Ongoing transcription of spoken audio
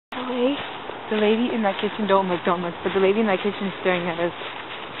The lady in that kitchen, don't look, but the lady in that kitchen is staring at us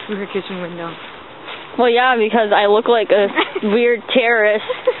through her kitchen window. Well, yeah, because I look like a weird terrorist.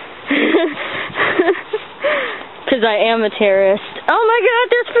 Because I am a terrorist. Oh my god,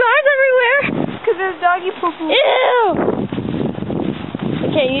 there's flies everywhere! Because there's doggy poo-poo. Ew!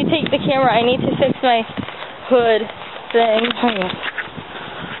 Okay, you take the camera. I need to fix my hood thing. Oh,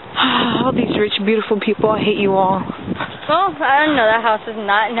 yeah. All these rich, beautiful people, I hate you all. Well, I don't know, that house is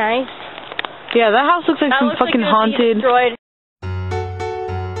not nice. Yeah, that house looks like some fucking haunted. Destroyed.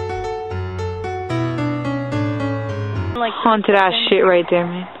 Like haunted ass shit right there,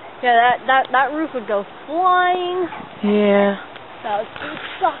 man. Yeah, that roof would go flying. Yeah. That was so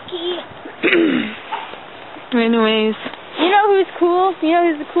sucky. Anyways. You know who's cool? You know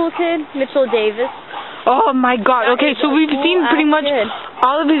who's the cool kid? Mitchell Davis. Oh my god. Okay, so we've seen pretty much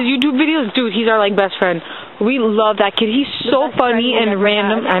all of his YouTube videos. Dude, he's our like best friend. We love that kid. He's so funny and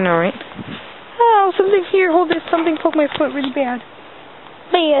random. I know, right? Oh, something here. Hold this. Something poked my foot really bad.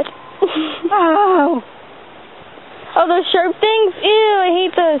 Bad. Oh. Oh, those sharp things? Ew, I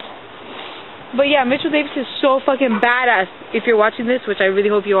hate those. But yeah, Mitchell Davis is so fucking badass. If you're watching this, which I really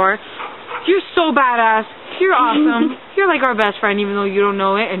hope you are, you're so badass. You're awesome. You're like our best friend, even though you don't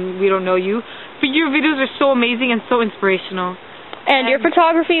know it and we don't know you. But your videos are so amazing and so inspirational. And your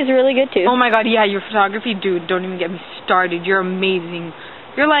photography is really good too. Oh my god, yeah, your photography, dude, don't even get me started. You're amazing.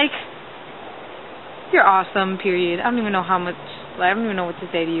 You're awesome, period. I don't even know what to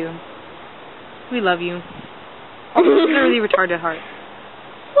say to you. We love you. Oh, you're a really retarded heart.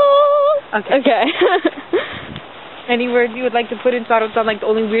 Okay. Any words you would like to put in so I don't sound like the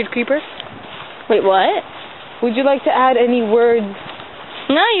only weird creeper? Wait, what? Would you like to add any words?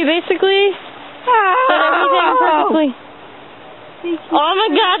 No, you basically said everything perfectly. Oh my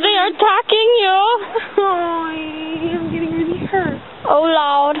god, they are attacking you! Oh, I'm getting really hurt. Oh,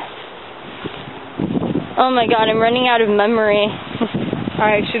 Lord. Oh my god, I'm running out of memory.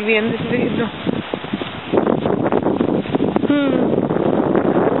 Alright, should we end this video?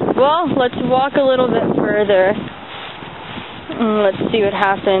 No. Well, let's walk a little bit further. Let's see what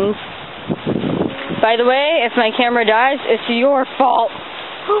happens. By the way, if my camera dies, it's your fault.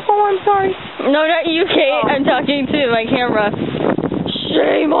 Oh, I'm sorry. No, not you, Kate. I'm talking to my camera.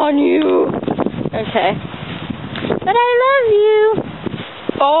 Shame on you. Okay. But I love you.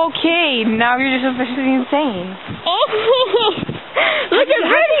 Okay, now you're just officially insane. Look, it's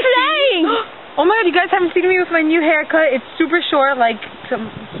already flying. Oh my god, you guys haven't seen me with my new haircut. It's super short, like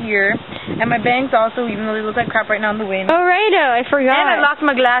here. And my bangs also, even though they look like crap right now in the wind. Oh, righto, I forgot. And I lost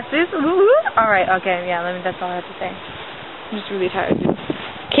my glasses. Alright, okay, yeah, that's all I have to say. I'm just really tired.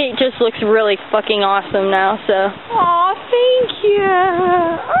 Kate just looks really fucking awesome now, so. Aw, thank you.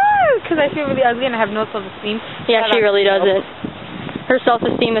 Because I feel really ugly and I have no self-esteem. Yeah, she really doesn't. Her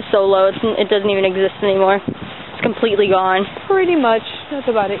self-esteem is so low, it doesn't even exist anymore. It's completely gone. Pretty much. That's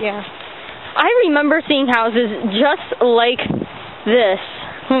about it, yeah. I remember seeing houses just like this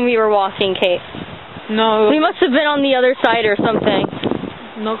when we were walking, Kate. No. We must have been on the other side or something.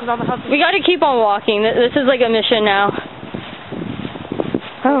 No, because all the houses... We got to keep on walking. This is like a mission now.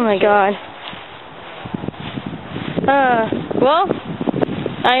 Oh my god. Well,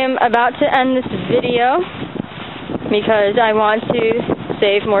 I am about to end this video because I want to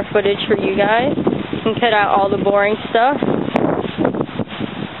save more footage for you guys and cut out all the boring stuff.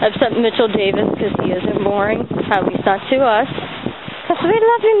 Except Mitchell Davis, because he isn't boring. At least not to us. Because we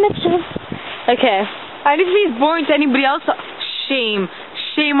love you, Mitchell. Okay. I think he's boring to anybody else. Shame.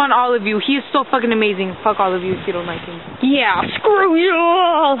 Shame on all of you. He is so fucking amazing. Fuck all of you if you don't like him. Yeah, screw you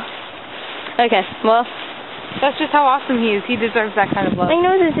all. Okay, well. That's just how awesome he is. He deserves that kind of love. I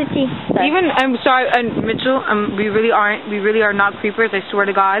know this is itchy. Even, I'm sorry, Mitchell, we really are not creepers, I swear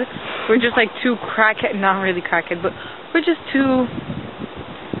to God. We're just like two crackhead, not really crackhead, but we're just two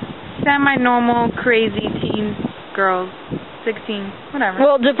semi-normal, crazy teen girls, 16, whatever.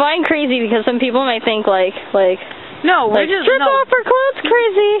 Well, define crazy because some people might think like no, we're just strip off her clothes,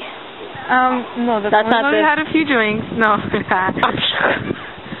 crazy. No, that's not we had a few drinks. No.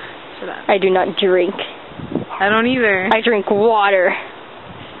 I do not drink. I don't either. I drink water.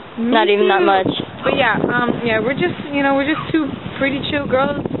 Not even that much. But yeah, we're just two pretty chill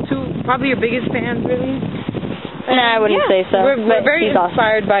girls, probably your biggest fans, really. Nah, I wouldn't say so. We're very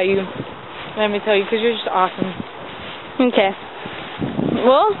inspired by you. Let me tell you, because you're just awesome. Okay.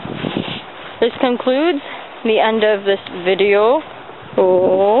 Well, this concludes the end of this video.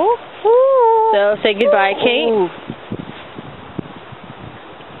 Oh. So say goodbye, Kate.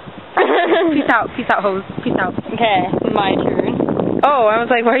 Peace out, hoes. Peace out. Okay, my turn. Oh, I was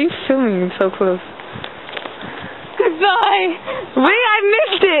like, why are you filming so close? Goodbye. Wait, I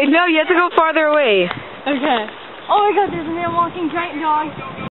missed it. No, yeah. have to go farther away. Okay. Oh my god, there's a man walking giant dog.